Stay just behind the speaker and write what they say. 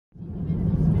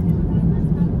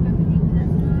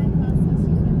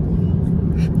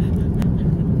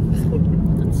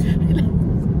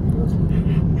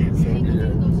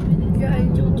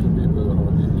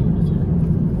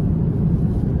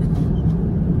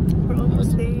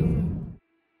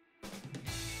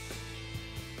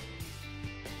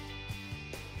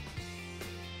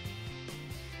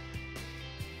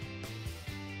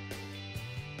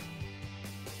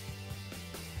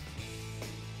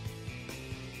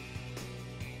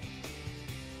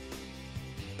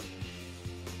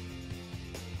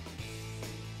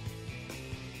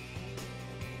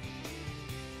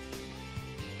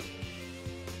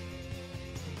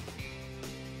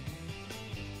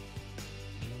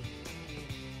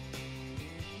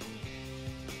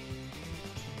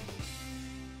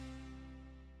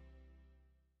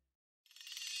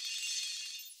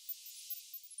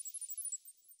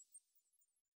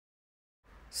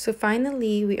So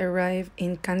finally, we arrived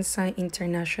in Kansai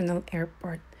International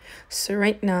Airport. So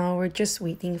right now, we're just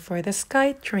waiting for the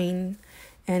sky train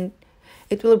and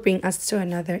it will bring us to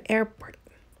another airport.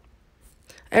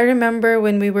 I remember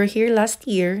when we were here last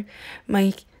year,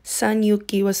 my son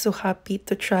Yuki was so happy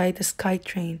to try the sky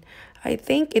train. I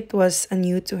think it was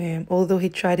new to him, although he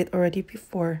tried it already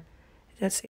before.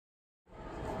 That's it.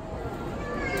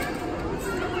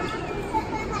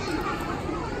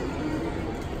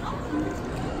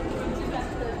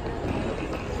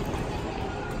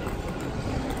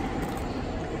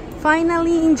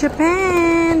 Finally in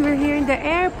Japan, we're here in the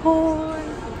airport.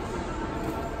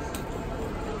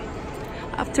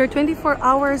 After 24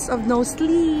 hours of no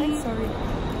sleep. Sorry.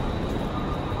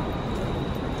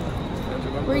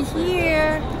 We're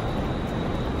here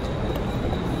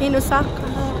in Osaka,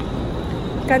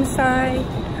 Kansai.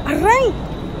 Aray!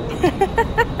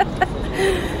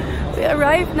 We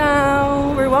arrived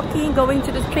now. We're walking, going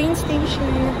to the train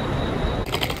station.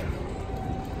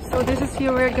 So this is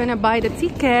here we're gonna buy the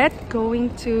ticket,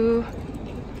 going to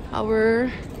our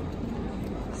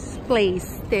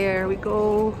place. There we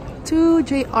go to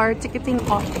JR ticketing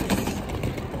office.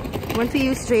 Want to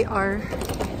use JR?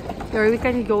 There we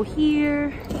can go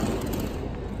here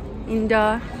in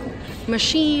the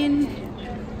machine.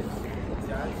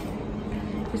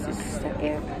 This is the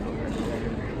airport.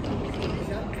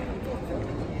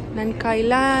 Nankai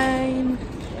line.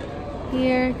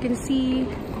 Here you can see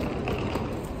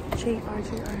JR.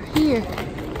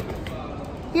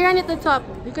 Here and at the top,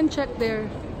 you can check there.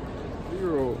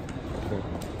 Zero. Okay.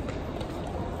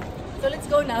 So let's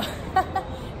go now.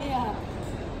 Yeah.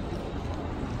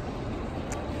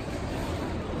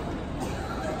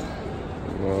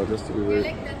 Wow, just to be very...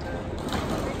 Like that.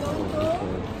 We're going to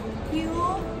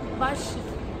Thiel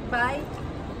by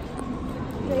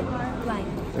JR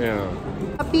line. Yeah.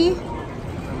 Happy?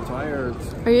 I'm tired.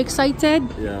 Are you excited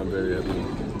Yeah, I'm very happy.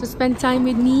 to spend time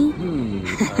with me?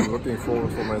 I'm looking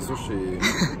forward for my sushi.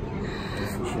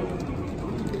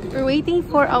 We're waiting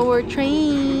for our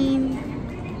train,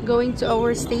 going to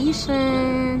our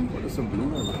station. What is a blue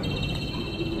one?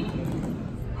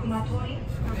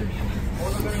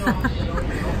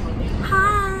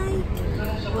 Hi!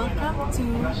 Welcome to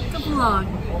the vlog.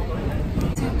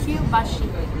 To Kyobashi.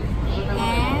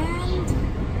 And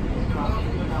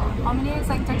how many? It's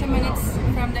like 30 minutes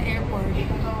from the airport. We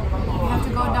have to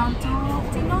go down to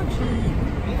Tinochi.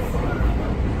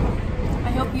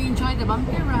 I hope you enjoyed the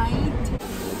bumpy ride.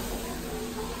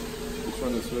 Which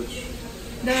one is which?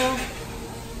 The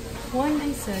one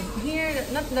I said. Here,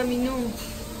 not the menu.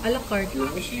 A la carte.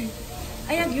 Yumishi?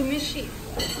 I have yumishi.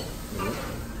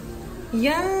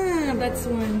 Yeah, that's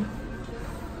one.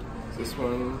 This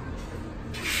one.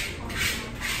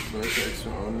 There's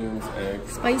extra onions,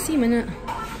 eggs. Spicy mana.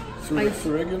 It's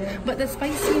regular? But the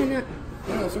spicy mana.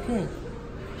 Yeah, it's okay.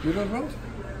 You don't want?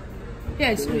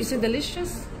 Yeah, it's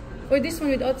delicious. Or this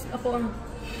one without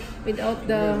without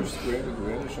the. There's grated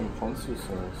radish and ponzu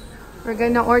sauce. We're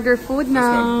gonna order food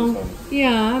now. This one.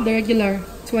 Yeah, the regular.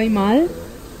 Tuaimal.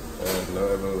 And now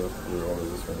I will order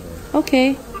this one.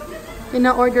 Okay.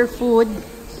 Gonna order food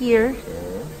here.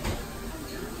 Okay.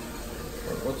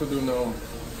 What to do now?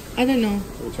 I don't know.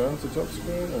 Return to top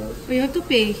screen or? We have to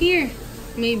pay here.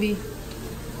 Maybe.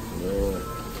 No.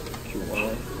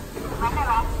 QR.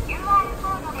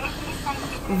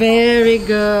 Very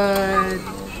good.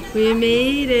 We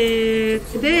made it.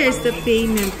 There's the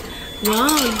payment.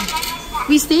 Wow.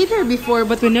 We stayed here before,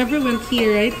 but we never went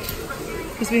here, right?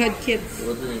 Because we had kids.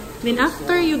 What do you Then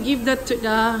after you give that to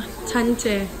the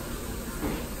tante.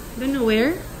 Don't know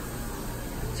where.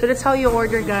 So that's how you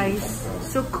order, guys.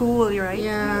 So cool, right?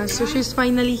 Yeah, so she's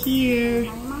finally here.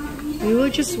 We will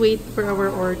just wait for our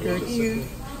order here.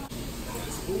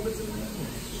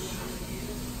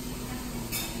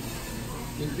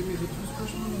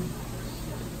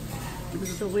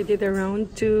 So we did a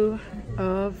round 2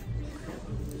 of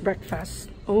breakfast.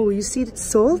 Oh, you see it's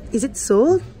salt? Is it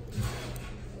salt?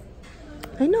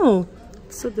 I know.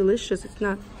 It's so delicious. It's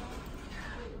not.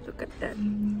 Look at that.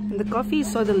 And the coffee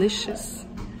is so delicious.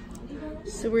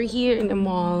 So we're here in the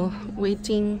mall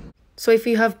waiting. So if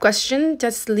you have questions,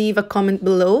 just leave a comment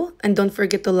below. And don't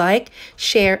forget to like,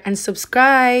 share, and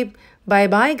subscribe.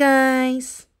 Bye-bye,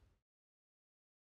 guys.